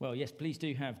Well, yes, please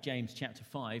do have James chapter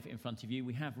 5 in front of you.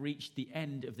 We have reached the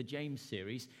end of the James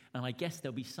series, and I guess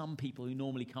there'll be some people who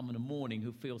normally come in the morning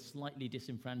who feel slightly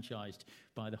disenfranchised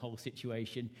by the whole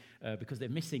situation because they're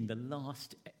missing the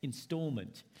last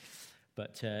instalment.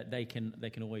 But they can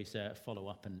always follow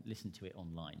up and listen to it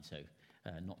online, so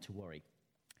not to worry.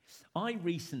 I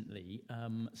recently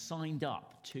signed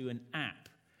up to an app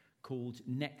called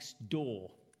Nextdoor.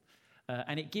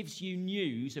 And it gives you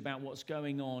news about what's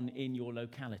going on in your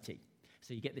locality.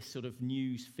 So you get this sort of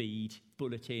news feed,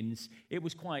 bulletins. It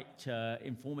was quite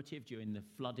informative during the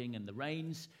flooding and the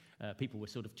rains. People were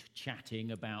sort of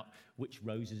chatting about which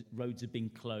roads have been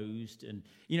closed. And,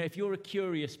 you know, if you're a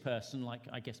curious person, like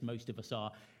I guess most of us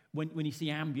are, when you see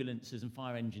ambulances and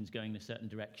fire engines going in a certain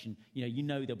direction, you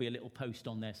know there'll be a little post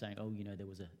on there saying, oh, there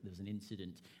was an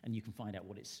incident, and you can find out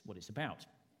what it's about.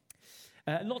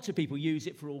 Lots of people use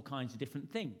it for all kinds of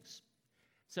different things.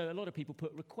 So a lot of people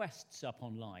put requests up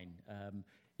online.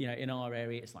 In our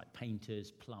area, it's like painters,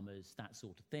 plumbers, that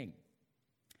sort of thing.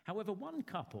 However, one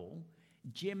couple,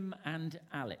 Jim and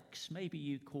Alex, maybe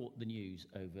you caught the news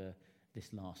over this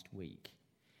last week.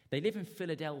 They live in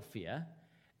Philadelphia,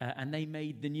 and they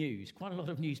made the news. Quite a lot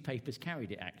of newspapers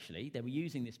carried it, actually. They were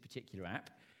using this particular app.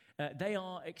 They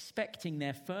are expecting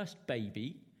their first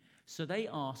baby. So they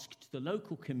asked the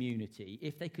local community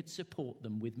if they could support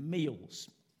them with meals.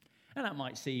 And that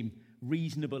might seem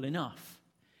reasonable enough.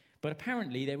 But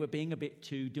apparently they were being a bit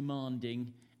too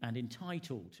demanding and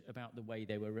entitled about the way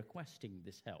they were requesting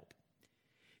this help.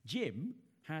 Jim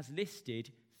has listed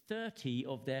 30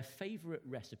 of their favourite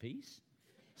recipes,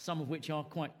 some of which are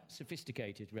quite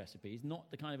sophisticated recipes,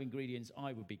 not the kind of ingredients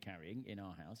I would be carrying in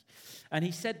our house. And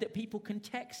he said that people can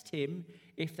text him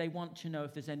if they want to know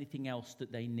if there's anything else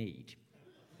that they need.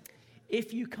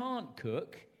 If you can't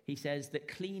cook, he says that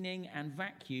cleaning and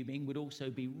vacuuming would also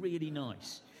be really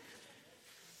nice.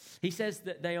 He says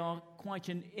that they are quite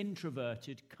an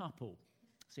introverted couple,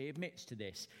 so he admits to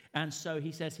this. And so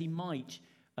he says he might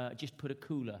just put a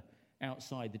cooler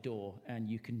outside the door, and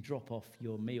you can drop off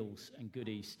your meals and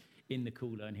goodies in the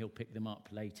cooler, and he'll pick them up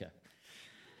later.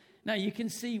 Now, you can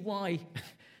see why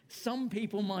some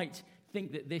people might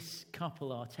think that this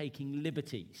couple are taking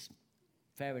liberties.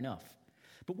 Fair enough.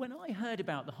 But when I heard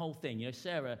about the whole thing,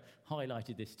 Sarah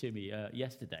highlighted this to me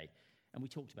yesterday, and we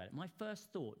talked about it. My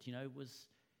first thought, was,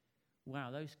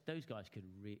 wow, those guys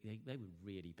they would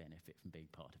really benefit from being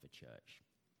part of a church.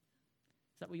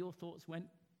 Is that where your thoughts went?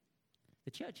 The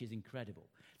church is incredible.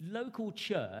 Local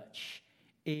church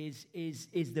is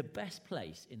the best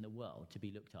place in the world to be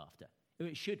looked after.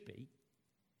 It should be.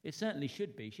 It certainly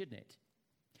should be, shouldn't it?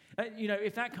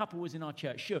 If that couple was in our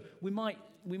church, sure, we might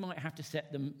have to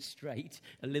set them straight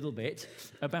a little bit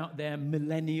about their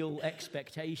millennial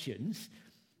expectations.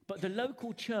 But the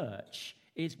local church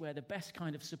is where the best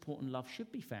kind of support and love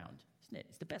should be found, isn't it?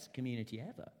 It's the best community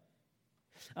ever.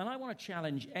 And I want to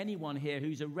challenge anyone here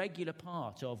who's a regular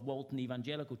part of Walton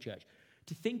Evangelical Church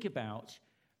to think about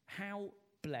how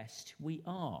blessed we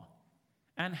are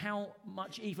and how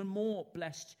much even more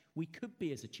blessed we could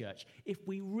be as a church if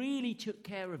we really took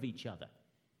care of each other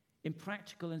in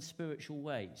practical and spiritual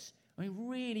ways.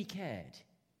 Really cared.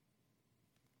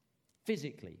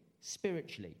 Physically,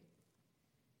 spiritually.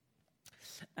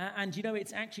 And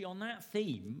it's actually on that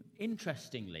theme,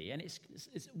 interestingly, and it's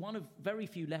one of very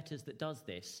few letters that does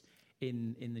this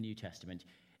in the New Testament.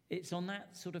 It's on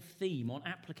that sort of theme, on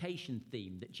application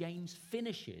theme, that James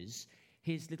finishes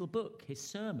his little book, his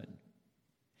sermon.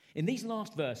 In these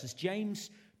last verses, James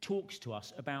talks to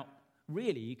us about,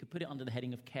 really, you could put it under the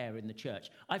heading of care in the church.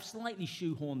 I've slightly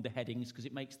shoehorned the headings because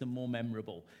it makes them more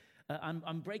memorable.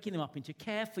 I'm breaking them up into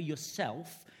care for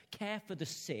yourself, care for the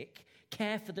sick,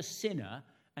 care for the sinner,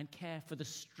 and care for the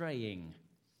straying.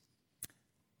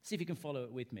 See if you can follow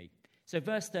it with me. So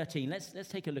verse 13, let's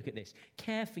take a look at this.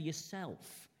 Care for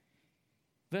yourself.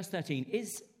 Verse 13,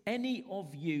 is any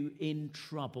of you in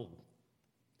trouble?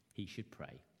 He should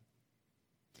pray.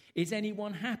 Is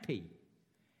anyone happy?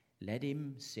 Let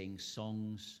him sing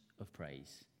songs of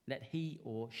praise. Let he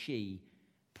or she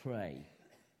pray.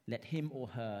 Let him or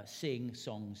her sing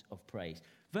songs of praise.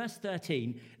 Verse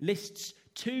 13 lists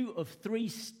 2 of 3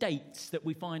 states that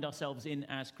we find ourselves in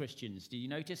as Christians. Do you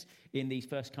notice in these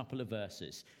first couple of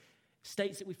verses?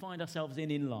 States that we find ourselves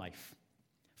in life.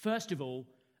 First of all,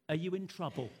 are you in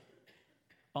trouble?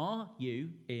 Are you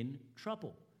in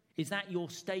trouble? Is that your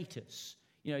status?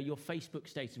 Your Facebook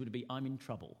status would be, I'm in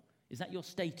trouble. Is that your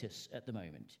status at the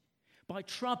moment? By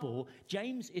trouble,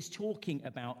 James is talking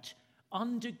about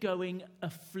undergoing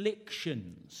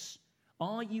afflictions.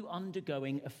 Are you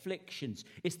undergoing afflictions?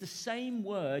 It's the same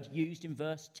word used in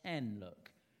verse 10,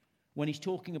 look. when he's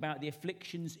talking about the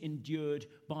afflictions endured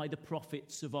by the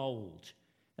prophets of old.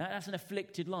 That's an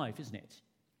afflicted life, isn't it?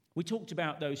 We talked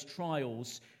about those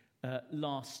trials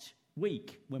last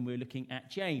week when we were looking at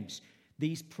James.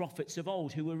 These prophets of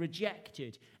old who were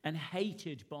rejected and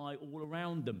hated by all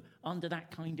around them under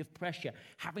that kind of pressure,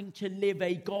 having to live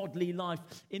a godly life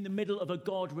in the middle of a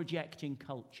God-rejecting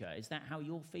culture. Is that how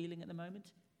you're feeling at the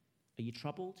moment? Are you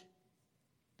troubled?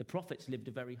 The prophets lived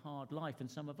a very hard life, and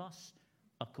some of us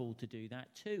are called to do that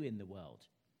too in the world.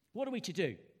 What are we to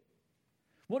do?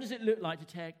 What does it look like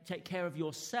to take care of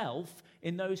yourself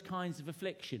in those kinds of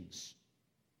afflictions?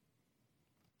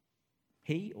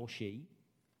 He or she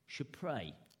should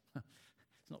pray.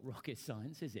 It's not rocket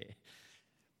science, is it?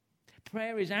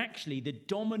 Prayer is actually the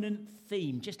dominant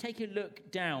theme. Just take a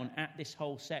look down at this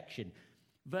whole section.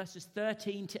 Verses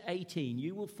 13 to 18,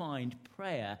 you will find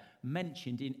prayer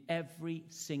mentioned in every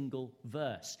single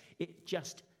verse. It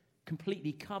just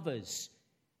completely covers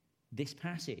this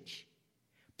passage.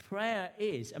 Prayer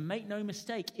is, and make no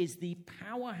mistake, is the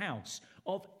powerhouse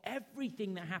of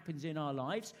everything that happens in our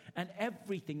lives and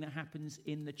everything that happens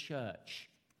in the church.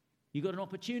 You've got an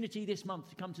opportunity this month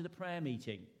to come to the prayer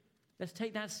meeting. Let's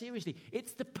take that seriously.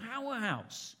 It's the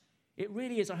powerhouse. It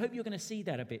really is. I hope you're going to see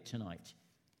that a bit tonight.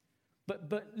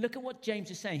 But look at what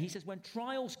James is saying. He says, when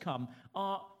trials come,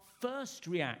 our first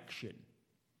reaction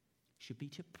should be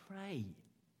to pray,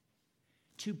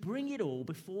 to bring it all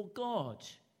before God.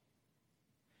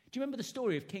 Do you remember the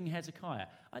story of King Hezekiah?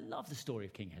 I love the story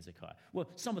of King Hezekiah. Well,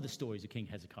 some of the stories of King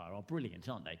Hezekiah are brilliant,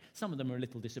 aren't they? Some of them are a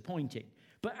little disappointing.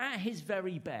 But at his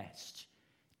very best,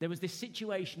 there was this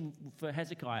situation for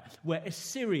Hezekiah where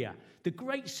Assyria, the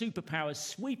great superpower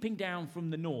sweeping down from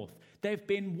the north, they've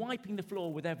been wiping the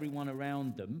floor with everyone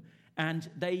around them, and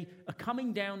they are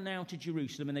coming down now to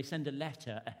Jerusalem, and they send a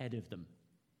letter ahead of them.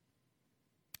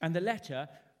 And the letter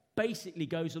basically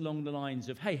goes along the lines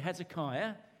of, hey,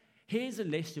 Hezekiah, here's a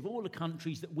list of all the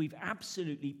countries that we've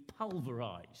absolutely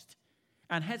pulverized.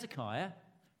 And Hezekiah,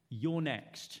 you're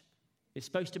next. It's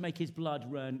supposed to make his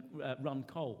blood run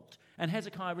cold. And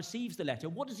Hezekiah receives the letter.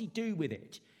 What does he do with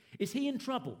it? Is he in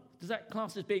trouble? Does that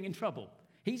class as being in trouble?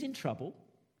 He's in trouble.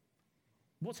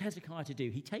 What's Hezekiah to do?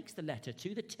 He takes the letter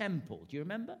to the temple. Do you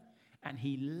remember? And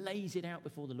he lays it out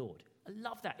before the Lord. I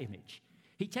love that image.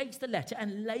 He takes the letter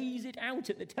and lays it out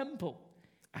at the temple.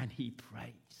 And he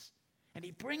prays. And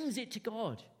he brings it to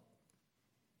God.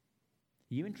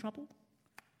 Are you in trouble?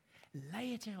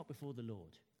 Lay it out before the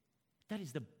Lord. That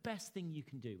is the best thing you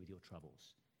can do with your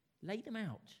troubles. Lay them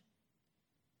out.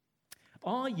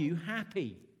 Are you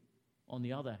happy? On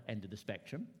the other end of the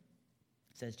spectrum,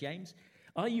 says James,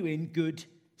 are you in good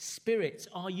spirits?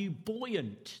 Are you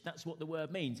buoyant? That's what the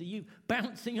word means. Are you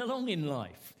bouncing along in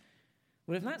life?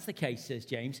 Well, if that's the case, says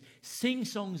James, sing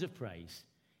songs of praise.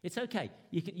 It's okay.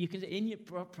 You can in your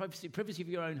privacy of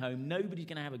your own home, nobody's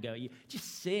going to have a go at you.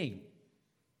 Just sing.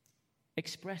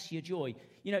 Express your joy.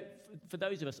 You know, for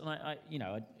those of us, and I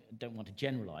don't want to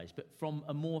generalize, but from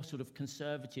a more sort of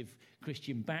conservative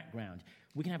Christian background,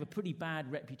 we can have a pretty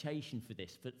bad reputation for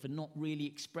this, for not really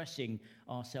expressing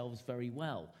ourselves very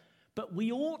well. But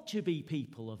we ought to be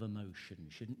people of emotion,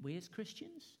 shouldn't we, as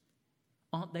Christians?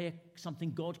 Aren't they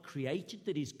something God created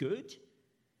that is good?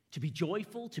 To be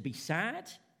joyful, to be sad?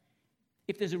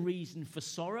 If there's a reason for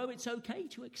sorrow, it's okay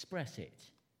to express it.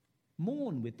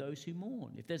 Mourn with those who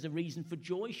mourn. If there's a reason for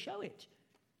joy, show it.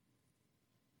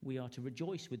 We are to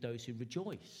rejoice with those who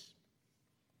rejoice.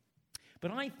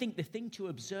 But I think the thing to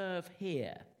observe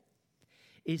here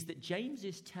is that James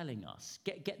is telling us,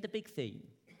 get the big theme,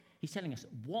 he's telling us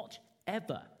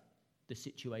whatever the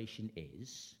situation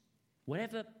is,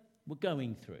 whatever we're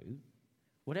going through,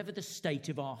 whatever the state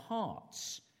of our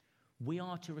hearts, we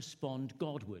are to respond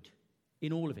Godward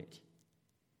in all of it.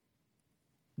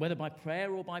 Whether by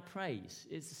prayer or by praise,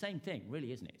 it's the same thing,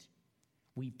 really, isn't it?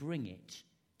 We bring it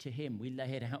to him. We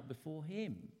lay it out before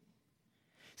him.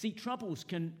 See, troubles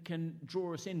can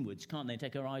draw us inwards, can't they?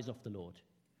 Take our eyes off the Lord.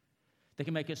 They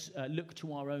can make us look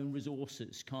to our own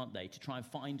resources, can't they, to try and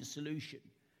find a solution.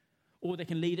 Or they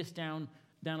can lead us down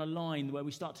a line where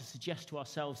we start to suggest to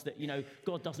ourselves that,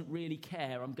 God doesn't really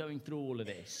care. I'm going through all of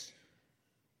this.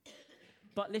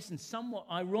 But listen, somewhat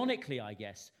ironically, I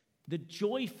guess, the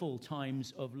joyful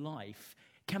times of life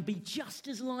can be just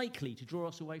as likely to draw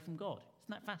us away from God. Isn't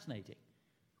that fascinating?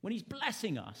 When he's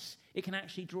blessing us, it can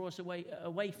actually draw us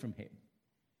away from him.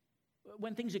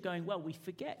 When things are going well, we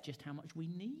forget just how much we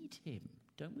need him,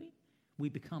 don't we? We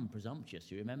become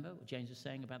presumptuous. You remember what James was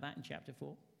saying about that in chapter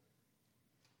 4?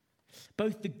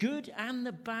 Both the good and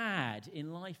the bad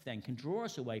in life then can draw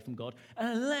us away from God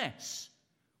unless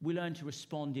we learn to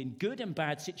respond in good and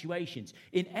bad situations,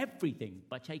 in everything,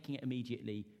 by taking it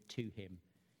immediately to him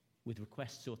with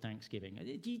requests or thanksgiving.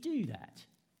 Do you do that?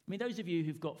 I mean, those of you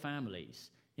who've got families,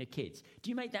 kids, do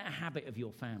you make that a habit of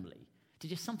your family? To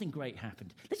just something great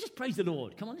happened. Let's just praise the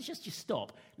Lord. Come on, let's just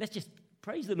stop. Let's just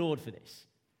praise the Lord for this.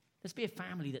 Let's be a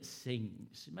family that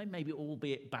sings, maybe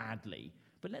albeit badly,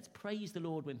 but let's praise the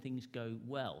Lord when things go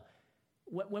well.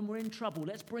 When we're in trouble,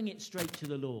 let's bring it straight to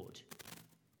the Lord.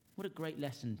 What a great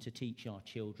lesson to teach our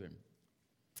children.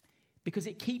 Because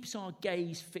it keeps our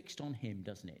gaze fixed on him,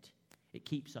 doesn't it? It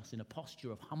keeps us in a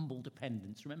posture of humble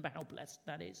dependence. Remember how blessed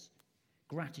that is?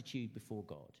 Gratitude before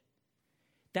God.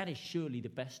 That is surely the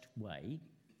best way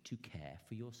to care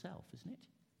for yourself, isn't it?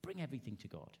 Bring everything to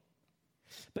God.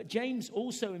 But James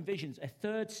also envisions a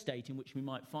third state in which we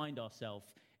might find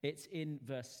ourselves. It's in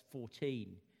verse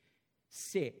 14.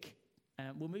 Sick.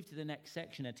 We'll move to the next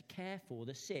section to care for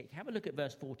the sick. Have a look at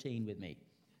verse 14 with me.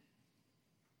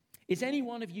 Is any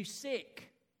one of you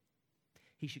sick?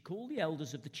 He should call the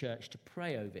elders of the church to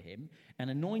pray over him and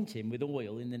anoint him with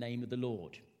oil in the name of the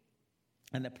Lord.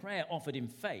 And the prayer offered in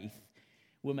faith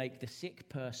will make the sick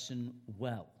person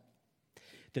well.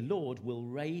 The Lord will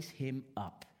raise him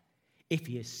up. If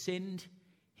he has sinned,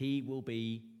 he will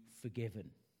be forgiven.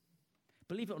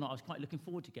 Believe it or not, I was quite looking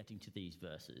forward to getting to these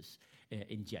verses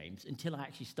in James until I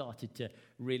actually started to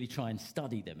really try and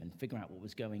study them and figure out what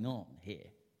was going on here.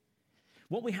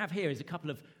 What we have here is a couple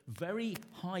of very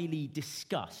highly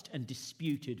discussed and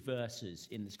disputed verses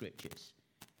in the Scriptures,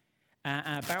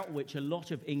 about which a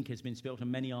lot of ink has been spilled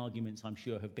and many arguments, I'm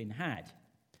sure, have been had.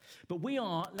 But we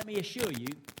are, let me assure you,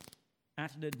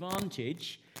 at an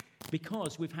advantage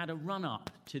because we've had a run-up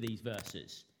to these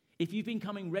verses. If you've been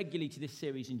coming regularly to this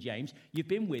series in James, you've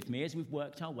been with me as we've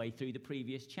worked our way through the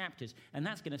previous chapters, and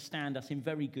that's going to stand us in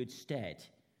very good stead.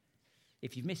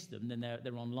 If you've missed them, then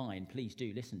they're online. Please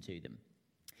do listen to them.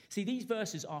 See, these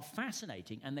verses are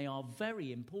fascinating, and they are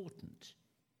very important.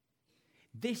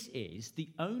 This is the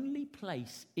only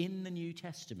place in the New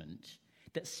Testament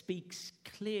that speaks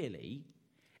clearly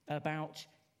about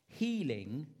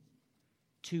healing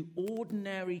to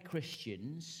ordinary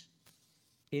Christians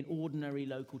in ordinary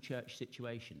local church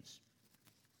situations.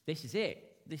 This is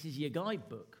it. This is your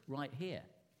guidebook right here.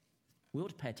 We ought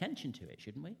to pay attention to it,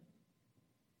 shouldn't we?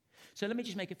 So let me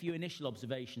just make a few initial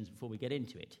observations before we get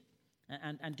into it.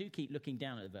 And do keep looking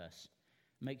down at the verse.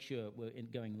 Make sure we're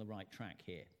going the right track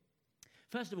here.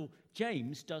 First of all,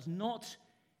 James does not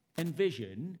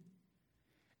envision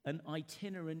an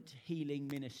itinerant healing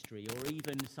ministry or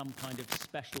even some kind of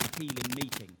special healing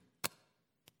meeting.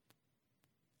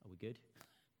 Are we good?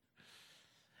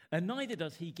 And neither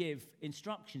does he give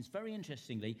instructions, very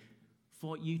interestingly,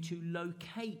 for you to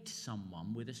locate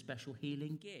someone with a special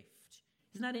healing gift.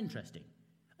 Isn't that interesting?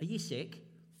 Are you sick?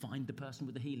 Find the person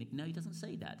with the healing. No, he doesn't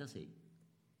say that, does he?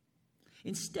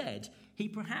 Instead, he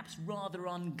perhaps rather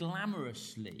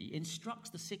unglamorously instructs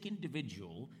the sick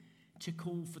individual to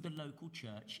call for the local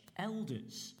church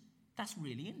elders. That's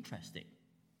really interesting.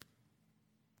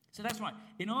 So that's right.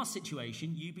 In our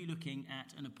situation, you'd be looking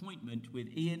at an appointment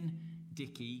with Ian,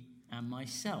 Dickie, and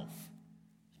myself.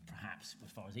 Perhaps,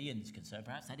 as far as Ian's concerned,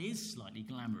 perhaps that is slightly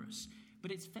glamorous.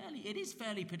 But it is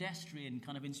fairly pedestrian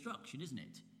kind of instruction, isn't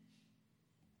it?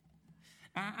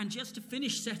 And just to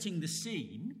finish setting the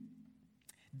scene,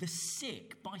 the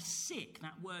sick, by sick,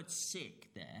 that word sick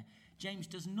there, James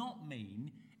does not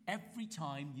mean every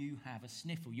time you have a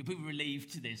sniffle. You'll be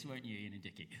relieved to this, won't you, Ian and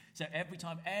Dickie? So every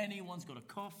time anyone's got a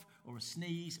cough or a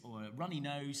sneeze or a runny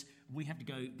nose, we have to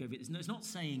go visit. No, it's not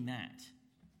saying that.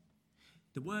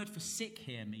 The word for sick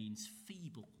here means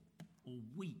feeble or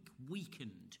weak,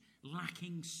 weakened,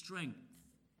 lacking strength.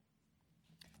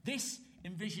 This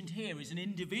envisioned here is an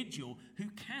individual who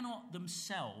cannot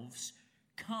themselves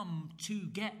come to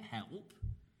get help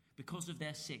because of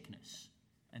their sickness,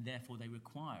 and therefore they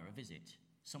require a visit.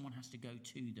 Someone has to go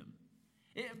to them.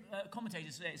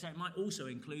 Commentators say it might also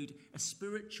include a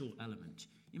spiritual element.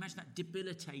 You imagine that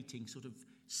debilitating sort of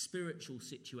spiritual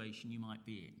situation you might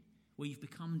be in, where you've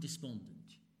become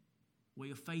despondent, where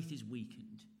your faith is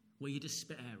weakened, where you're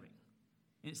despairing.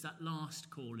 And it's that last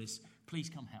call is, please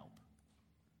come help.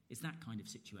 It's that kind of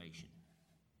situation.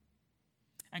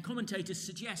 And commentators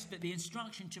suggest that the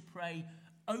instruction to pray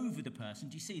over the person,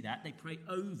 do you see that? They pray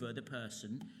over the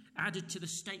person, added to the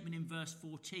statement in verse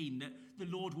 14 that the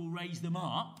Lord will raise them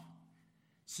up,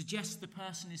 suggests the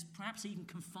person is perhaps even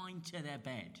confined to their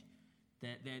bed.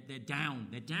 They're down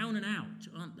and out,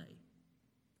 aren't they?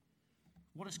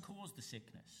 What has caused the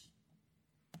sickness?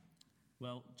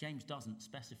 Well, James doesn't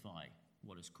specify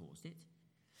what has caused it.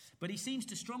 But he seems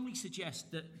to strongly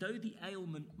suggest that though the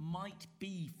ailment might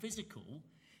be physical,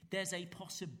 there's a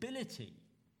possibility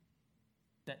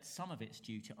that some of it's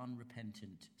due to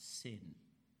unrepentant sin.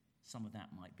 Some of that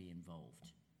might be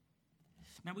involved.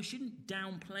 Now, we shouldn't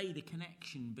downplay the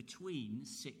connection between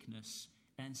sickness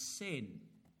and sin.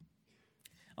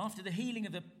 After the healing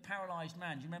of the paralyzed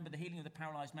man, do you remember the healing of the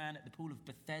paralyzed man at the pool of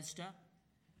Bethesda?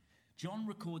 John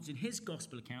records in his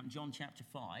gospel account, John chapter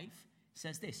 5,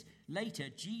 says this: "Later,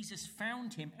 Jesus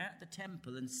found him at the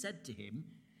temple and said to him,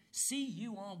 'See,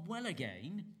 you are well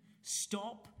again.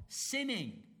 Stop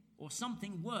sinning, or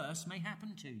something worse may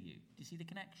happen to you.'" Do you see the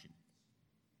connection?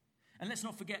 And let's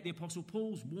not forget the Apostle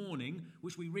Paul's warning,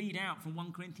 which we read out from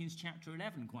 1 Corinthians chapter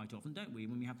 11 quite often, don't we,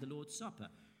 when we have the Lord's Supper.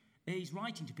 He's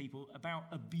writing to people about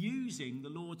abusing the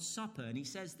Lord's Supper, and he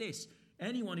says this: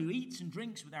 "Anyone who eats and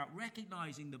drinks without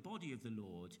recognizing the body of the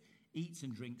Lord eats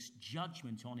and drinks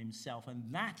judgment on himself,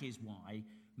 and that is why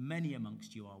many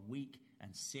amongst you are weak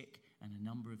and sick, and a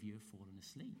number of you have fallen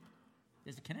asleep."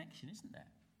 There's a connection, isn't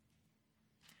there?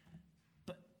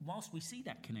 But whilst we see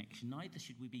that connection, neither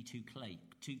should we be too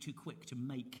quick to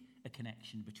make a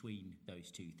connection between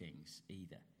those two things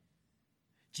either.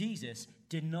 Jesus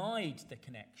denied the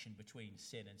connection between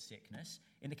sin and sickness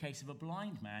in the case of a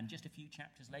blind man just a few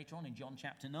chapters later on in John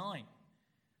chapter 9,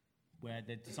 where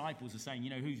the disciples are saying,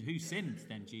 who sinned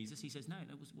then, Jesus? He says, no,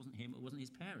 it wasn't him, it wasn't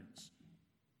his parents.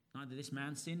 Neither this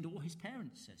man sinned or his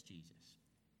parents, says Jesus.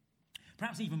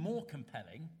 Perhaps even more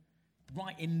compelling,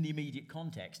 right in the immediate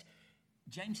context,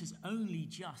 James has only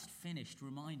just finished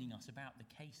reminding us about the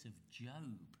case of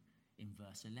Job in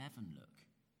verse 11, look,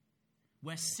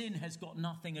 where sin has got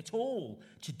nothing at all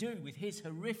to do with his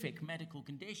horrific medical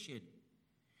condition.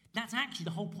 That's actually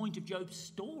the whole point of Job's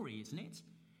story, isn't it?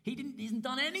 He hasn't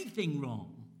done anything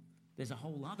wrong. There's a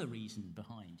whole other reason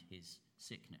behind his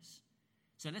sickness.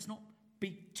 So let's not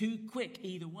be too quick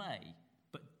either way,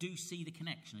 but do see the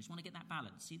connection. I just want to get that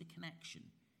balance. See the connection.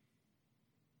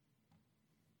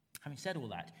 Having said all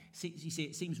that, you see,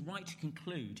 it seems right to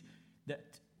conclude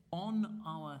that on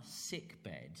our sick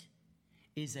bed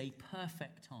is a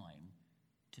perfect time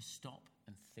to stop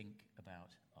and think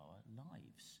about our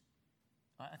lives.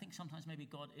 I think sometimes maybe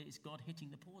it's God hitting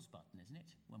the pause button, isn't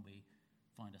it, when we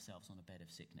find ourselves on a bed of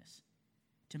sickness?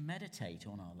 To meditate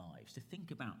on our lives, to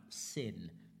think about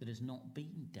sin that has not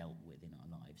been dealt with in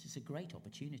our lives. It's a great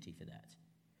opportunity for that.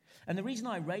 And the reason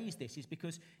I raise this is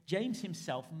because James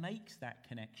himself makes that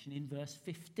connection in verse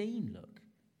 15, look.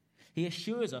 He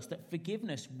assures us that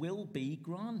forgiveness will be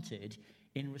granted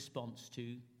in response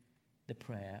to the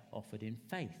prayer offered in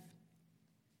faith.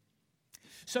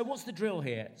 So what's the drill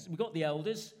here? So we've got the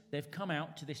elders. They've come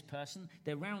out to this person.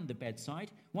 They're round the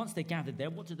bedside. Once they're gathered there,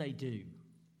 what do?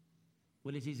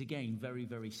 Well, it is again very,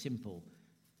 very simple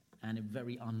and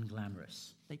very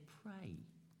unglamorous. They pray.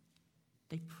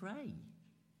 They pray.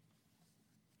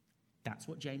 That's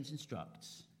what James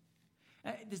instructs.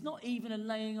 There's not even a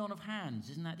laying on of hands.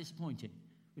 Isn't that disappointing?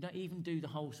 We don't even do the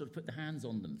whole sort of put the hands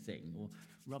on them thing or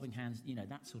rubbing hands,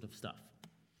 that sort of stuff.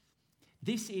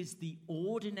 This is the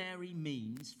ordinary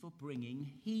means for bringing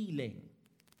healing.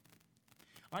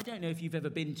 I don't know if you've ever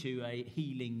been to a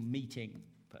healing meeting,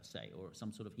 per se, or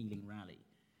some sort of healing rally.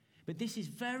 But this is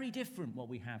very different what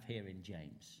we have here in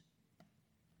James.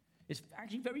 It's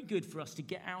actually very good for us to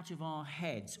get out of our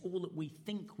heads all that we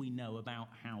think we know about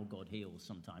how God heals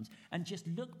sometimes and just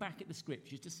look back at the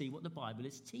scriptures to see what the Bible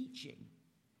is teaching.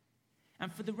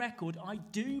 And for the record, I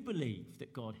do believe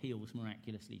that God heals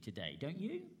miraculously today, don't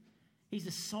you? He's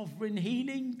a sovereign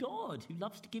healing God who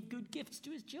loves to give good gifts to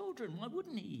his children. Why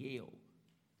wouldn't he heal?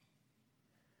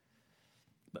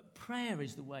 But prayer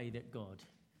is the way that God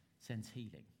sends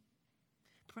healing.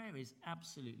 Prayer is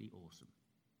absolutely awesome.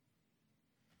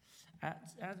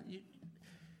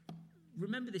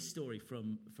 Remember this story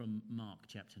from Mark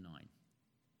chapter 9.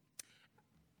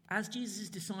 As Jesus'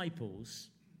 disciples,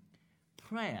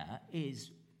 prayer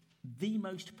is the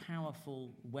most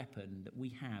powerful weapon that we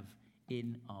have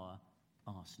in our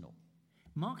arsenal.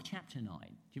 Mark chapter 9.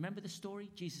 Do you remember the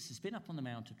story? Jesus has been up on the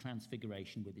Mount of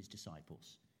Transfiguration with his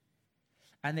disciples.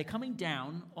 And they're coming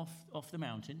down off the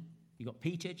mountain. You've got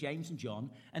Peter, James, and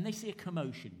John, and they see a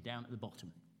commotion down at the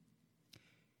bottom.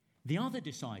 The other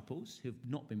disciples, who've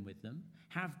not been with them,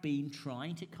 have been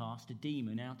trying to cast a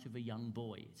demon out of a young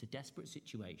boy. It's a desperate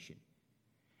situation.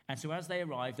 And so as they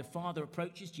arrive, the father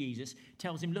approaches Jesus,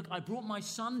 tells him, look, I brought my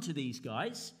son to these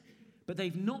guys, but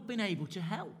they've not been able to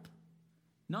help.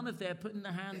 None of their putting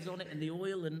their hands on it and the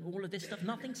oil and all of this stuff,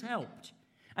 nothing's helped.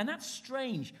 And that's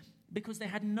strange because they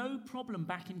had no problem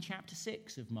back in chapter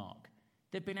 6 of Mark.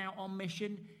 They've been out on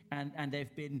mission and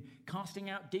they've been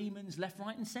casting out demons left,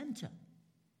 right, and centre.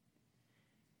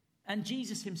 And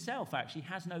Jesus himself actually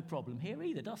has no problem here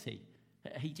either, does he?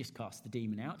 He just casts the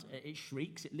demon out. It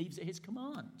shrieks. It leaves at his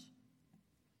command.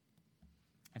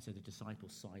 And so the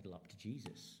disciples sidle up to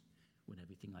Jesus when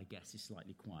everything, I guess, is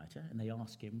slightly quieter, and they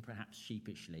ask him, perhaps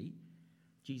sheepishly,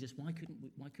 Jesus, why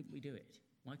couldn't we do it?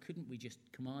 Why couldn't we just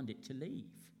command it to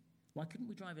leave? Why couldn't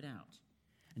we drive it out?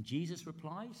 And Jesus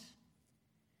replies,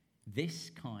 this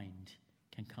kind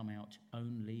can come out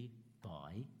only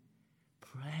by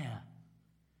prayer.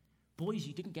 Boys,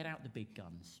 you didn't get out the big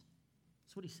guns.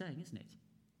 That's what he's saying, isn't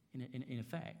it? In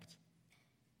effect.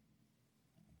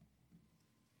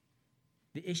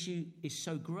 The issue is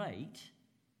so great,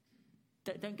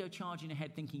 don't go charging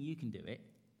ahead thinking you can do it.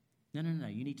 No,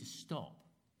 you need to stop.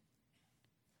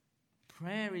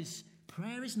 Prayer is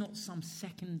not some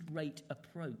second-rate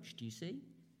approach, do you see?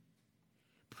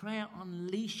 Prayer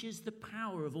unleashes the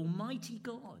power of Almighty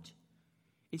God.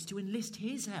 It's to enlist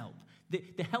his help,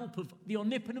 the help of the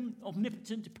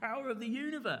omnipotent power of the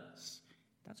universe.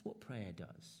 That's what prayer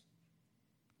does.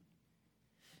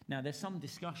 Now, there's some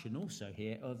discussion also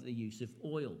here of the use of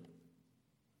oil.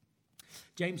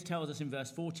 James tells us in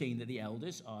verse 14 that the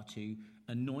elders are to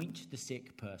anoint the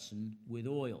sick person with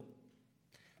oil.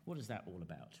 What is that all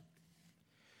about?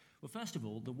 Well, first of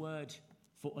all, the word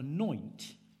for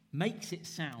anoint makes it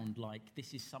sound like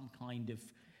this is some kind of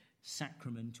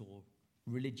sacrament or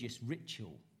religious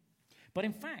ritual. But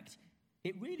in fact,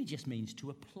 it really just means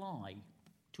to apply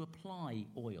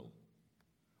oil.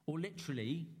 Or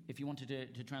literally, if you wanted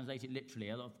to translate it literally,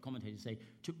 a lot of commentators say,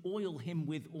 to oil him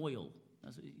with oil.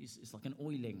 It's like an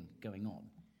oiling going on.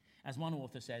 As one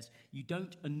author says, you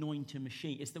don't anoint a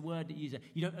machine. It's the word that you use.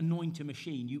 You don't anoint a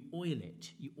machine, you oil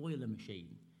it. You oil a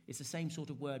machine. It's the same sort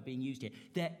of word being used here.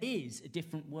 There is a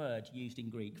different word used in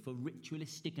Greek for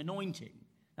ritualistic anointing.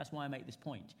 That's why I make this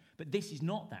point. But this is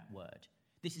not that word.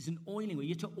 This is an oiling where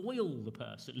you're to oil the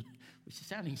person, which is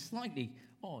sounding slightly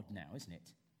odd now, isn't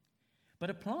it? But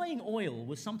applying oil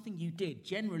was something you did,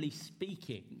 generally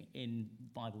speaking, in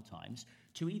Bible times,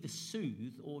 to either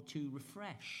soothe or to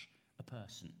refresh a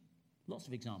person. Lots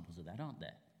of examples of that, aren't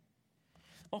there?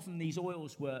 Often these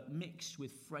oils were mixed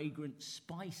with fragrant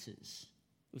spices.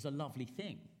 It was a lovely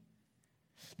thing.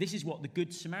 This is what the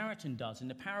Good Samaritan does in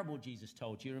the parable Jesus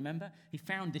told. Do you remember? He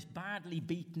found this badly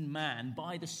beaten man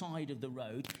by the side of the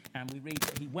road, and we read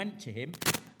that he went to him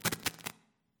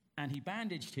and he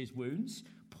bandaged his wounds,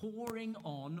 pouring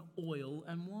on oil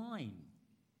and wine.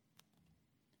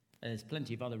 There's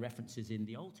plenty of other references in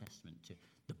the Old Testament to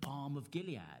the balm of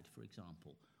Gilead, for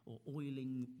example, or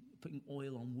putting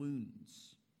oil on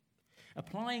wounds.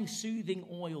 Applying soothing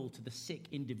oil to the sick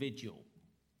individual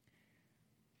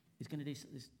is going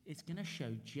to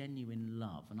show genuine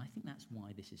love, and I think that's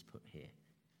why this is put here.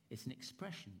 It's an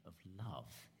expression of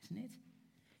love, isn't it?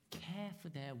 Care for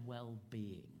their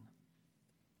well-being.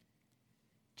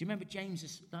 Do you remember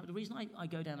James's... The reason I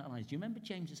go down that line is, do you remember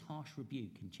James's harsh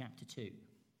rebuke in chapter 2?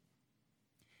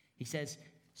 He says,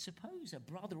 suppose a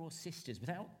brother or sister's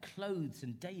without clothes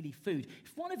and daily food.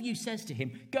 If one of you says to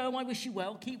him, go, I wish you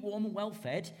well, keep warm and well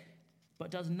fed,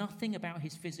 but does nothing about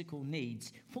his physical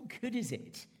needs, what good is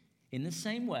it? In the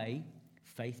same way,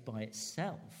 faith by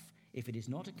itself, if it is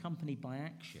not accompanied by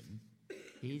action,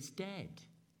 is dead.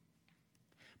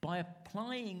 By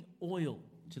applying oil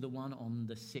to the one on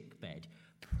the sick bed,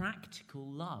 practical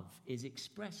love is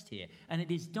expressed here, and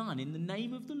it is done in the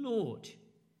name of the Lord.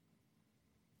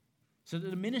 So that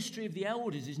the ministry of the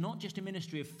elders is not just a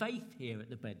ministry of faith here at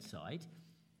the bedside,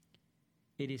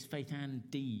 it is faith and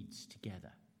deeds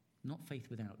together, not faith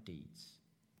without deeds.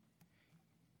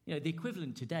 You know, the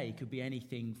equivalent today could be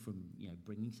anything from,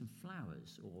 bringing some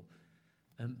flowers or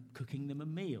cooking them a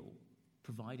meal,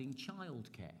 providing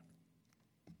childcare.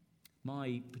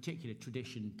 My particular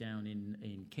tradition down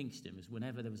in Kingston was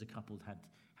whenever there was a couple that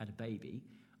had a baby,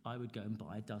 I would go and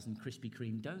buy a dozen Krispy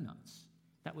Kreme donuts.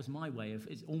 That was my way of,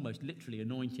 it's almost literally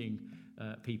anointing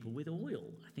people with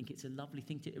oil. I think it's a lovely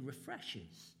thing it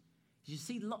refreshes. You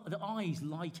see the eyes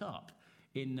light up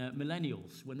in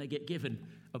millennials when they get given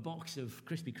a box of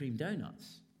Krispy Kreme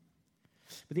donuts.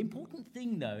 But the important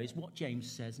thing, though, is what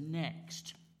James says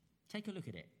next. Take a look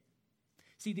at it.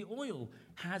 See, the oil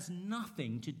has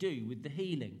nothing to do with the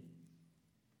healing.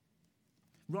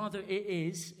 Rather, it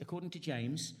is, according to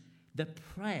James, the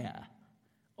prayer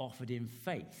offered in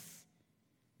faith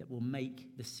that will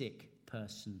make the sick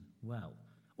person well.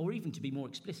 Or even to be more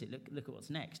explicit, look at what's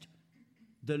next.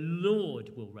 The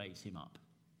Lord will raise him up.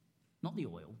 Not the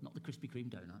oil, not the Krispy Kreme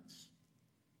donuts.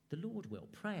 The Lord will.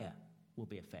 Prayer will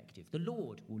be effective. The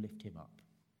Lord will lift him up.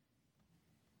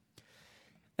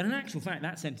 And in actual fact,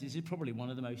 that sentence is probably one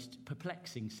of the most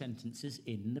perplexing sentences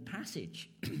in the passage.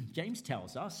 James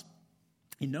tells us,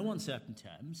 in no uncertain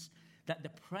terms, that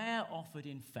the prayer offered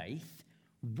in faith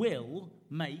will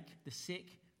make the sick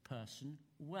person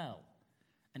well.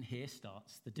 And here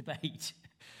starts the debate.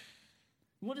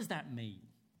 What does that mean?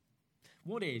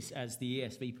 What is, as the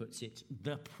ESV puts it,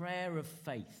 the prayer of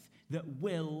faith that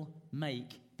will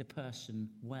make the person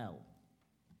well?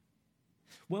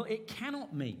 Well, it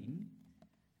cannot mean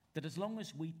that as long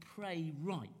as we pray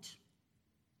right,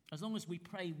 as long as we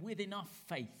pray with enough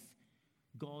faith,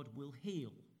 God will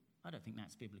heal. I don't think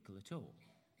that's biblical at all.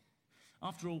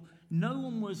 After all, no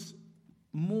one was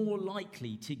more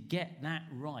likely to get that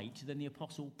right than the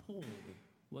Apostle Paul,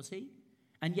 was he?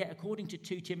 And yet, according to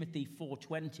 2 Timothy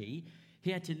 4:20, he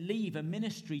had to leave a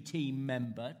ministry team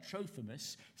member,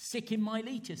 Trophimus, sick in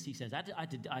Miletus, he says. I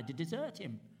had to desert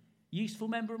him. Useful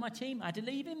member of my team, I had to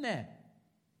leave him there.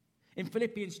 In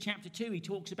Philippians chapter 2, he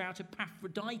talks about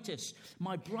Epaphroditus,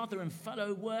 my brother and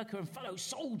fellow worker and fellow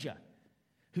soldier,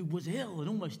 who was ill and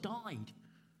almost died.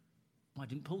 Why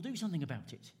didn't Paul do something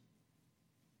about it?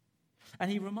 And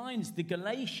he reminds the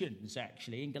Galatians,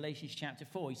 actually, in Galatians chapter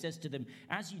 4, he says to them,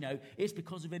 as you know, it's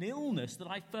because of an illness that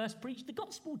I first preached the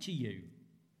gospel to you,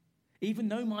 even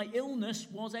though my illness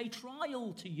was a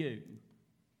trial to you.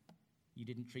 You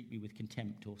didn't treat me with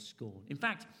contempt or scorn. In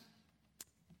fact,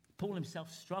 Paul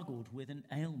himself struggled with an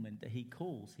ailment that he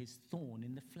calls his thorn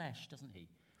in the flesh, doesn't he?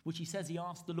 Which he says he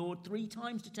asked the Lord 3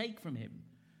 times to take from him.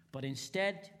 But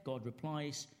instead, God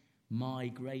replies, my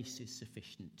grace is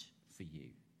sufficient for you,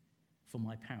 for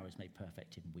my power is made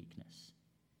perfect in weakness.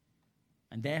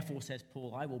 And therefore, says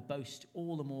Paul, I will boast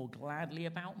all the more gladly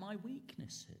about my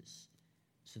weaknesses,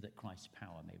 so that Christ's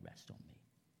power may rest on me.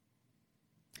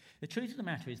 The truth of the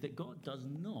matter is that God does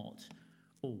not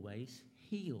always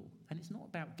heal. And it's not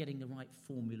about getting the right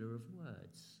formula of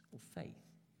words or faith.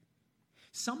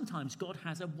 Sometimes God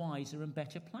has a wiser and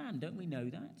better plan. Don't we know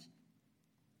that?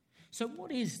 So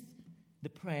what is the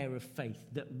prayer of faith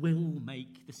that will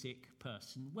make the sick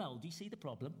person well? Do you see the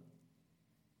problem?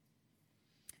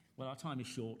 Well, our time is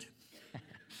short.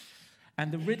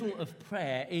 And the riddle of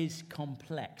prayer is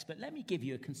complex. But let me give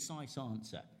you a concise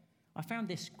answer. I found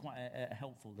this quite a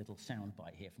helpful little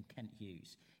soundbite here from Kent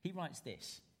Hughes. He writes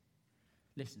this.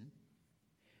 Listen.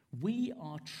 We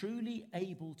are truly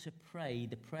able to pray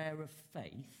the prayer of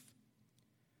faith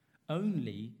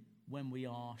only when we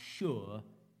are sure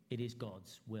it is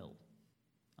God's will.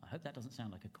 I hope that doesn't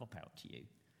sound like a cop-out to you.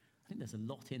 I think there's a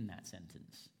lot in that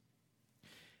sentence.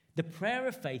 The prayer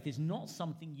of faith is not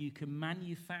something you can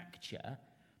manufacture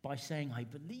by saying, I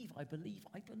believe, I believe,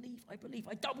 I believe, I believe,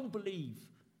 I double believe.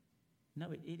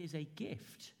 No, it is a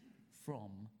gift from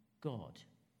God.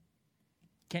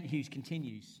 Kent Hughes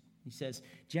continues. He says,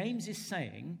 James is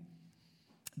saying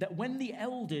that when the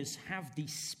elders have the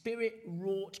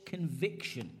Spirit-wrought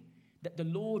conviction that the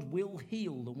Lord will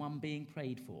heal the one being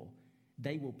prayed for,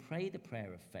 they will pray the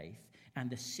prayer of faith and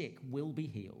the sick will be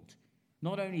healed.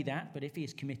 Not only that, but if he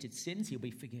has committed sins, he'll be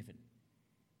forgiven.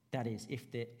 That is, if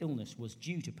the illness was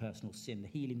due to personal sin, the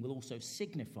healing will also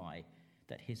signify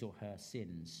that his or her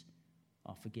sins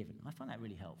are forgiven. I find that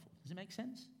really helpful. Does it make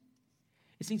sense?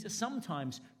 It seems that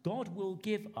sometimes God will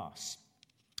give us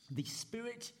the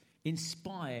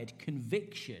Spirit-inspired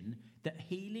conviction that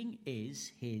healing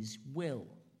is his will.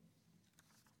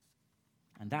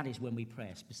 And that is when we pray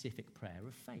a specific prayer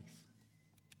of faith.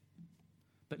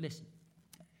 But listen,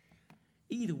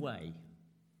 either way,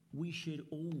 we should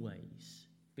always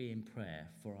be in prayer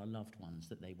for our loved ones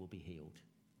that they will be healed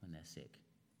when they're sick.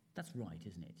 That's right,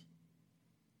 isn't it?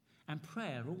 And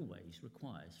prayer always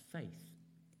requires faith.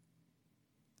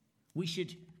 We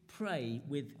should pray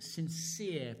with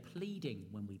sincere pleading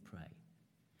when we pray.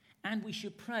 And we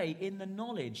should pray in the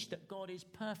knowledge that God is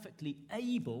perfectly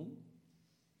able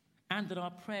and that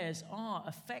our prayers are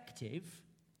effective.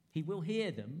 He will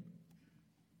hear them.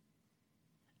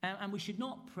 And we should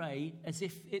not pray as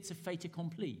if it's a fait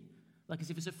accompli, like as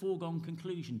if it's a foregone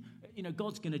conclusion. You know,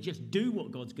 God's going to just do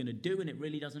what God's going to do and it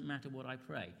really doesn't matter what I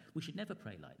pray. We should never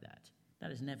pray like that.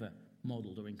 That is never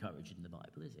modelled or encouraged in the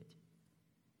Bible, is it?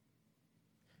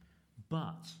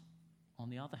 But, on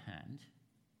the other hand,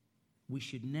 we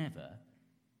should never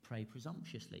pray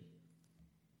presumptuously.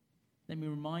 Let me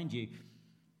remind you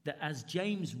that as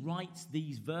James writes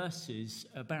these verses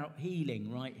about healing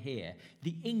right here,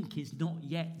 the ink is not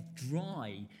yet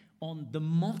dry on the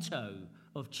motto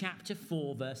of chapter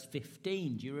 4, verse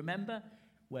 15. Do you remember?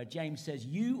 Where James says,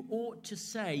 you ought to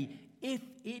say, if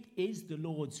it is the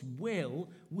Lord's will,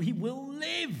 we will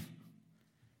live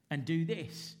and do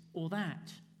this or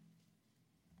that.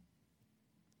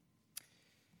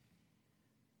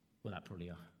 Well, that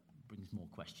probably brings more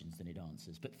questions than it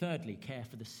answers. But thirdly, care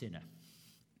for the sinner.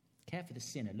 Care for the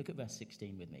sinner. Look at verse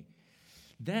 16 with me.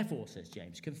 Therefore, says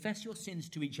James, confess your sins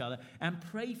to each other and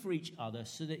pray for each other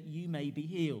so that you may be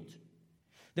healed.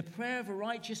 The prayer of a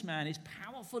righteous man is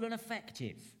powerful and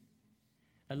effective.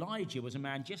 Elijah was a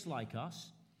man just like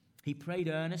us. He prayed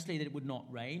earnestly that it would not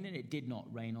rain, and it did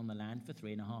not rain on the land for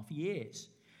 3.5 years.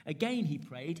 Again he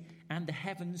prayed, and the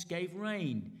heavens gave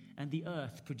rain, and the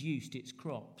earth produced its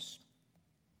crops.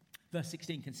 Verse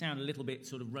 16 can sound a little bit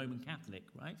sort of Roman Catholic,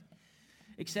 right?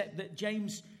 Except that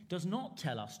James does not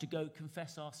tell us to go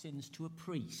confess our sins to a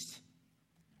priest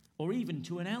or even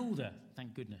to an elder,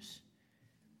 thank goodness.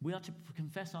 We are to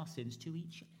confess our sins to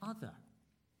each other.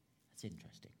 That's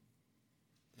interesting.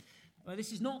 Well,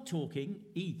 this is not talking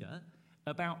either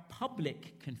about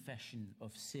public confession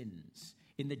of sins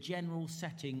in the general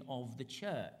setting of the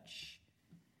church.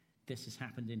 This has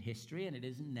happened in history and it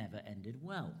has never ended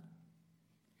well.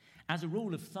 As a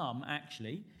rule of thumb,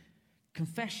 actually,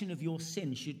 confession of your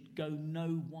sin should go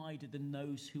no wider than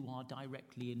those who are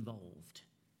directly involved.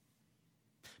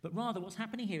 But rather, what's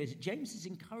happening here is James is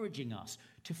encouraging us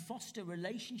to foster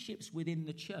relationships within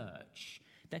the church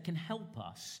that can help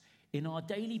us in our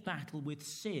daily battle with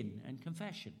sin and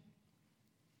confession.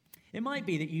 It might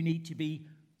be that you need to be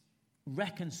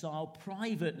reconciled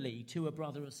privately to a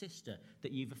brother or sister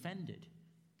that you've offended.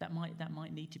 That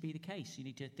might need to be the case. You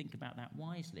need to think about that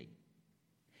wisely.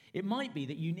 It might be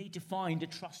that you need to find a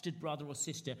trusted brother or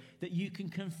sister that you can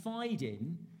confide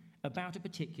in about a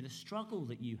particular struggle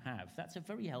that you have. That's a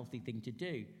very healthy thing to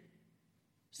do.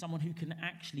 Someone who can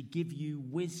actually give you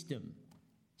wisdom.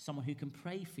 Someone who can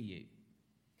pray for you.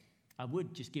 I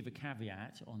would just give a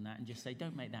caveat on that and just say,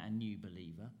 don't make that a new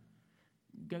believer.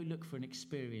 Go look for an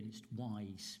experienced,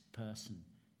 wise person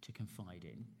to confide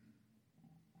in.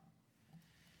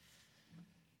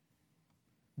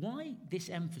 Why this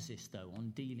emphasis, though, on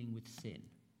dealing with sin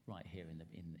right here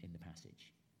in the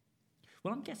passage?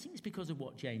 Well, I'm guessing it's because of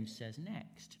what James says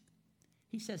next.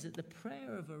 He says that the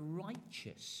prayer of a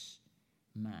righteous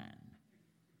man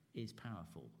is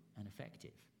powerful and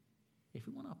effective. If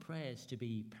we want our prayers to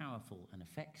be powerful and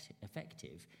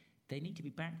effective, they need to be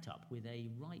backed up with a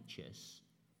righteous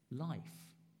life.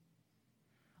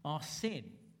 Our sin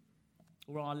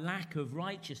or our lack of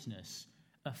righteousness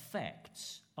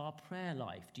affects our prayer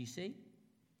life. Do you see?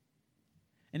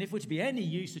 And if we're to be any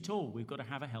use at all, we've got to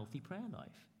have a healthy prayer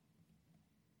life.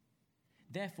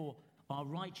 Therefore, our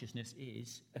righteousness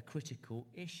is a critical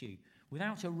issue.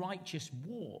 Without a righteous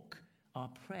walk, our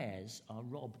prayers are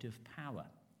robbed of power.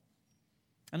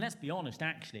 And let's be honest,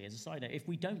 actually, as a side note, if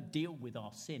we don't deal with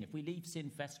our sin, if we leave sin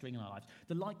festering in our lives,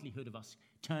 the likelihood of us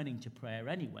turning to prayer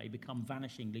anyway become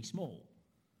vanishingly small.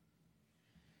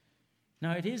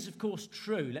 Now, it is, of course,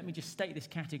 true, let me just state this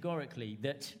categorically,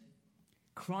 that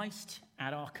Christ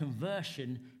at our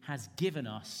conversion has given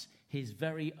us his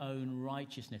very own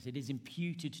righteousness. It is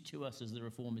imputed to us, as the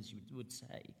Reformers would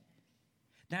say.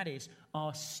 That is,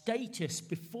 our status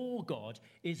before God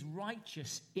is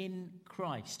righteous in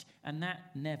Christ, and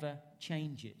that never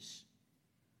changes.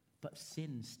 But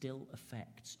sin still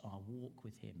affects our walk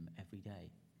with him every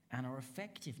day and our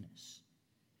effectiveness.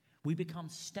 We become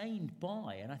stained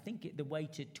by, and I think the way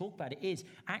to talk about it is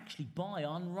actually by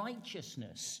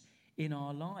unrighteousness in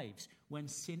our lives when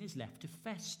sin is left to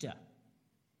fester.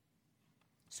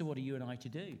 So what are you and I to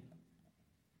do?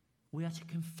 We are to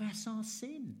confess our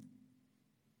sin.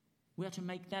 We are to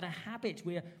make that a habit.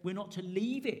 We're not to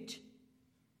leave it,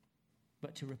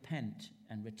 but to repent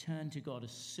and return to God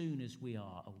as soon as we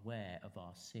are aware of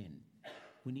our sin.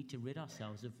 We need to rid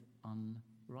ourselves of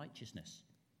unrighteousness.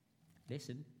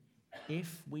 Listen,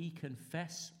 if we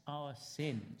confess our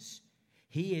sins,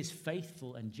 he is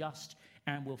faithful and just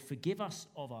and will forgive us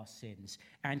of our sins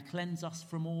and cleanse us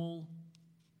from all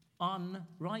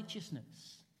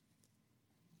unrighteousness.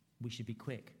 We should be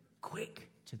quick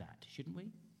to that, shouldn't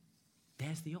we?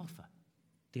 There's the offer,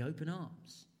 the open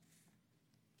arms.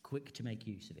 Quick to make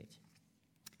use of it.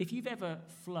 If you've ever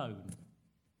flown,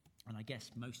 and I guess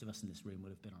most of us in this room will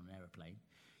have been on an aeroplane,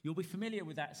 you'll be familiar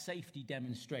with that safety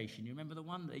demonstration. You remember the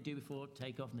one that they do before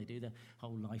takeoff, and they do the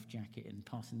whole life jacket and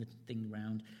passing the thing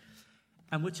around.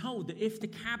 And we're told that if the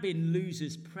cabin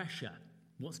loses pressure,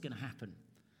 what's going to happen?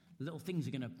 Little things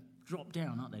are going to drop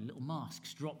down, aren't they? Little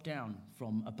masks drop down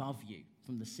from above you,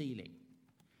 from the ceiling.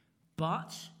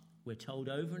 But we're told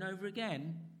over and over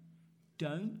again,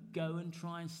 don't go and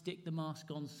try and stick the mask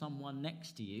on someone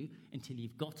next to you until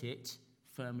you've got it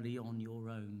firmly on your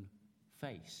own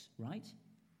face, right?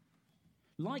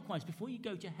 Likewise, before you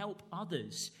go to help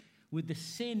others with the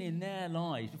sin in their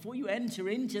lives, before you enter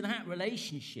into that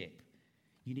relationship,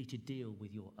 you need to deal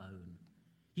with your own.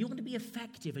 You want to be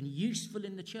effective and useful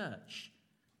in the church.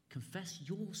 Confess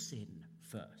your sin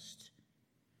first.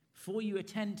 Before you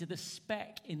attend to the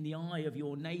speck in the eye of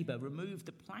your neighbor, remove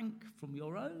the plank from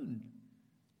your own.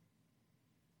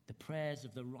 The prayers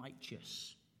of the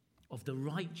righteous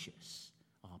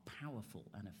are powerful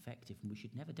and effective, and we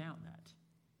should never doubt that.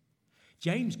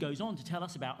 James goes on to tell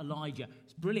us about Elijah.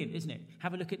 It's brilliant, isn't it?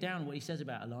 Have a look down what he says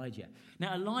about Elijah.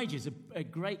 Now, Elijah's a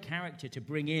great character to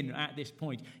bring in at this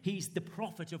point. He's the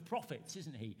prophet of prophets,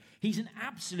 isn't he? He's an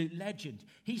absolute legend.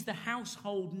 He's the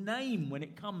household name when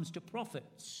it comes to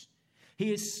prophets.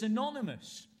 He is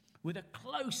synonymous with a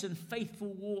close and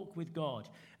faithful walk with God,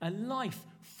 a life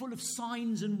full of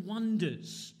signs and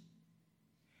wonders.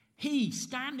 He,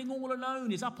 standing all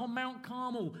alone, is up on Mount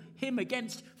Carmel, him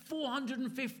against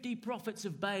 450 prophets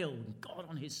of Baal, and God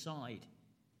on his side.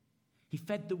 He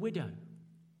fed the widow.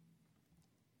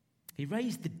 He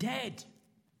raised the dead.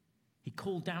 He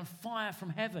called down fire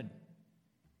from heaven.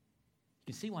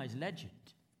 You can see why he's a legend.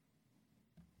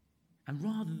 And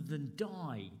rather than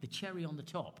die, the cherry on the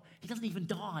top, he doesn't even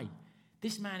die.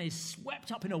 This man is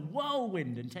swept up in a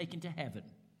whirlwind and taken to heaven.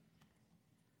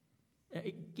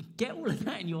 Get all of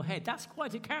that in your head. That's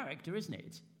quite a character, isn't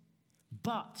it?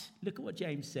 But look at what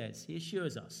James says. He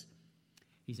assures us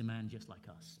he's a man just like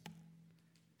us.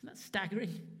 Isn't that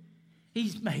staggering?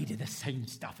 He's made of the same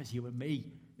stuff as you and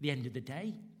me at the end of the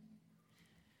day.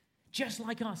 Just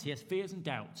like us, he has fears and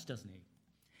doubts, doesn't he?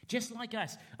 Just like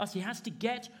us, he has to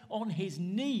get on his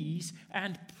knees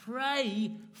and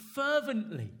pray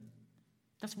fervently.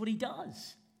 That's what he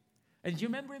does. And do you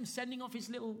remember him sending off his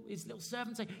little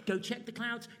servant saying, go check the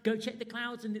clouds,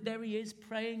 and there he is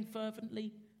praying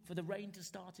fervently for the rain to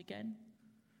start again?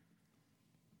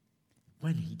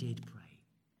 When he did pray,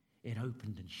 it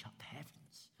opened and shut the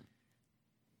heavens.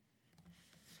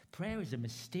 Prayer is a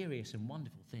mysterious and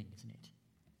wonderful thing, isn't it?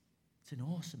 It's an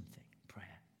awesome thing, prayer.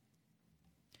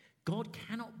 God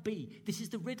cannot be, this is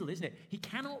the riddle, isn't it? He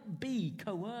cannot be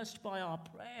coerced by our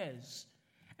prayers.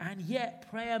 And yet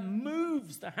prayer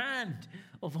moves the hand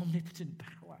of omnipotent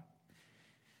power.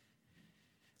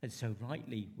 And so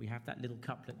rightly, we have that little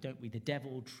couplet, don't we? The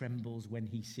devil trembles when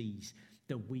he sees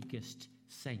the weakest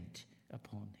saint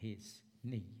upon his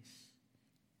knees.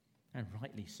 And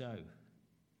rightly so.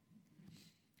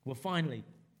 Well, finally,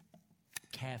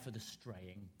 care for the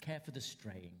straying. Care for the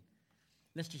straying.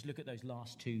 Let's just look at those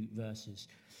last two verses.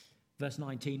 Verse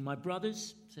 19, my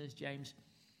brothers, says James,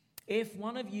 if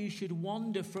one of you should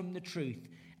wander from the truth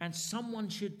and someone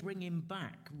should bring him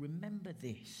back, remember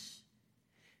this.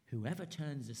 Whoever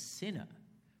turns a sinner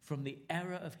from the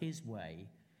error of his way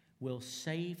will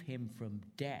save him from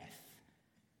death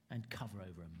and cover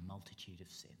over a multitude of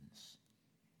sins.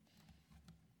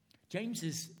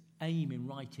 James's aim in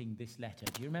writing this letter,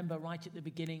 do you remember right at the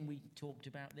beginning we talked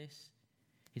about this?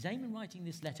 His aim in writing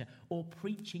this letter, or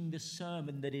preaching the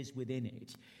sermon that is within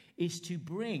it, is to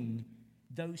bring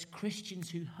those Christians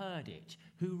who heard it,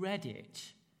 who read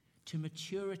it, to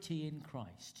maturity in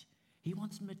Christ. He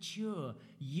wants mature,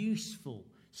 useful,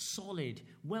 solid,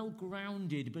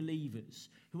 well-grounded believers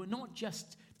who are not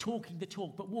just talking the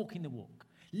talk, but walking the walk,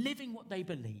 living what they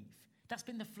believe. That's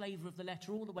been the flavour of the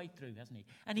letter all the way through, hasn't he?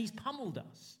 And he's pummeled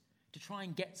us to try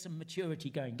and get some maturity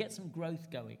going, get some growth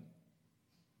going.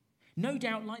 No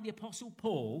doubt, like the Apostle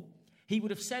Paul, he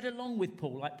would have said along with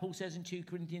Paul, like Paul says in 2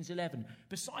 Corinthians 11,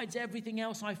 besides everything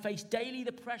else, I face daily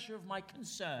the pressure of my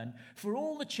concern for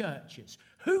all the churches.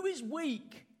 Who is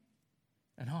weak?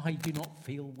 And I do not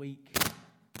feel weak.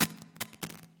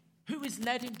 Who is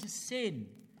led into sin?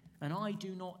 And I do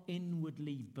not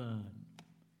inwardly burn.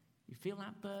 You feel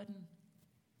that burden?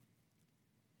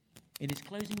 In his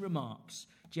closing remarks,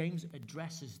 James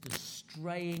addresses the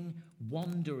straying,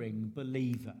 wandering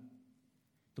believer.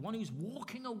 The one who's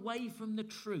walking away from the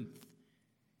truth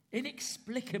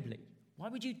inexplicably. Why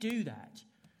would you do that?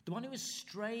 The one who is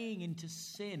straying into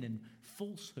sin and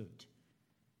falsehood.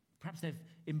 Perhaps they've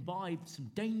imbibed some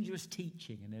dangerous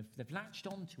teaching and they've latched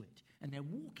onto it and they're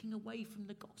walking away from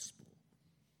the gospel.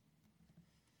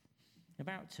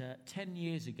 About 10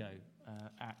 years ago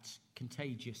at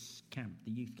Contagious Camp,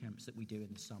 the youth camps that we do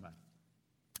in the summer,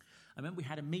 I remember we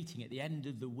had a meeting at the end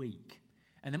of the week.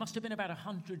 And there must have been about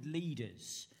 100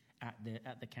 leaders at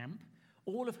the camp,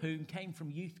 all of whom came from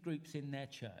youth groups in their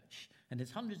church. And there's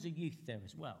hundreds of youth there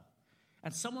as well.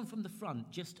 And someone from the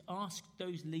front just asked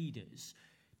those leaders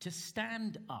to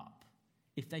stand up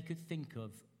if they could think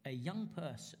of a young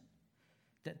person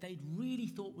that they'd really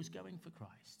thought was going for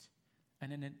Christ,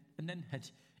 and then had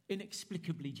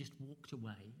inexplicably just walked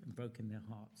away and broken their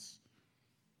hearts.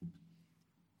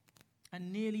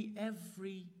 And nearly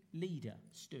every leader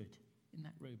stood in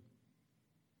that room.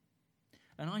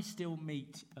 And I still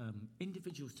meet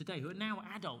individuals today who are now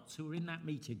adults who are in that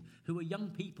meeting, who are young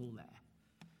people there.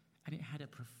 And it had a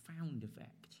profound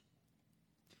effect.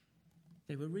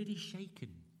 They were really shaken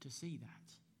to see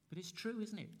that. But it's true,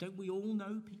 isn't it? Don't we all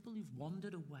know people who've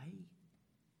wandered away?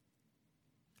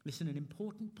 Listen, an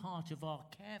important part of our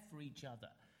care for each other,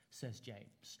 says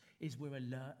James, is we're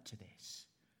alert to this.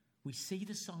 We see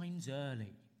the signs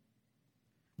early.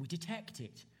 We detect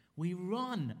it. We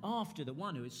run after the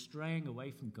one who is straying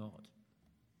away from God.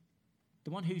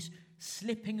 The one who's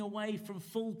slipping away from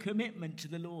full commitment to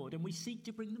the Lord. And we seek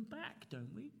to bring them back,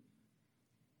 don't we?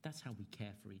 That's how we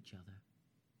care for each other.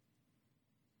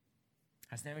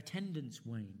 Has their attendance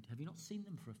waned? Have you not seen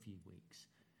them for a few weeks?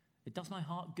 It does my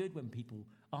heart good when people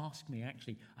ask me,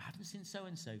 actually, I haven't seen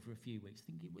so-and-so for a few weeks.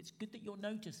 Thinking, it's good that you're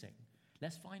noticing.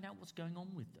 Let's find out what's going on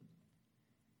with them.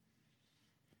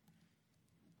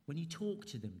 When you talk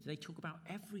to them, do they talk about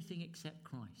everything except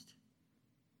Christ?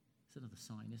 It's another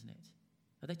sign, isn't it?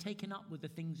 Are they taken up with the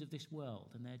things of this world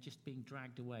and they're just being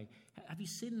dragged away? Have you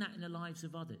seen that in the lives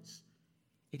of others?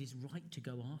 It is right to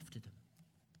go after them.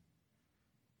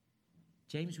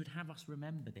 James would have us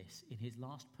remember this in his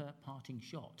last parting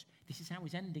shot. This is how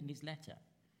he's ending his letter.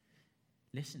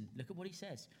 Listen, look at what he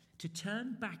says. To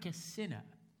turn back a sinner,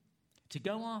 to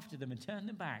go after them and turn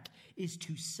them back, is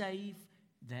to save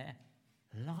their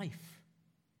life.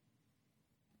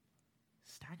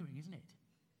 Staggering, isn't it?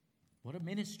 What a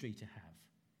ministry to have.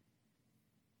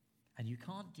 And you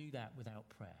can't do that without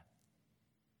prayer.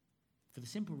 For the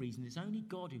simple reason it's only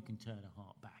God who can turn a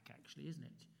heart back, actually, isn't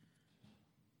it?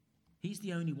 He's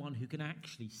the only one who can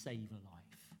actually save a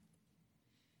life.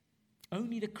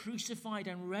 Only the crucified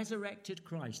and resurrected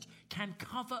Christ can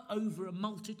cover over a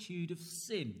multitude of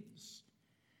sins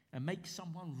and make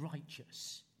someone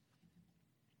righteous.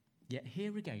 Yet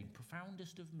here again,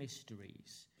 profoundest of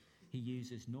mysteries, he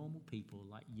uses normal people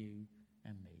like you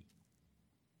and me.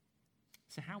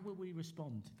 So how will we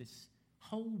respond to this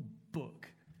whole book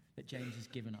that James has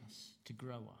given us to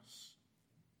grow us?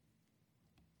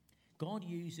 God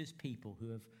uses people who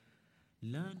have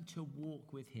learned to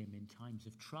walk with him in times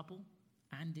of trouble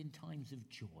and in times of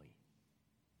joy.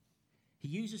 He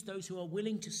uses those who are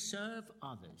willing to serve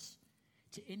others,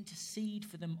 to intercede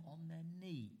for them on their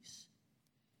knees.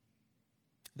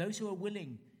 Those who are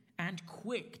willing and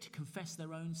quick to confess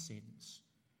their own sins,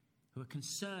 who are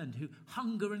concerned, who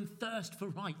hunger and thirst for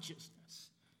righteousness.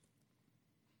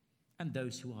 And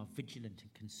those who are vigilant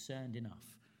and concerned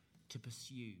enough to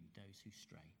pursue those who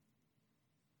stray.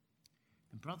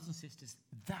 And brothers and sisters,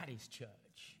 that is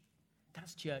church.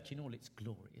 That's church in all its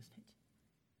glory, isn't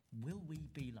it? Will we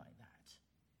be like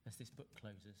that as this book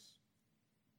closes?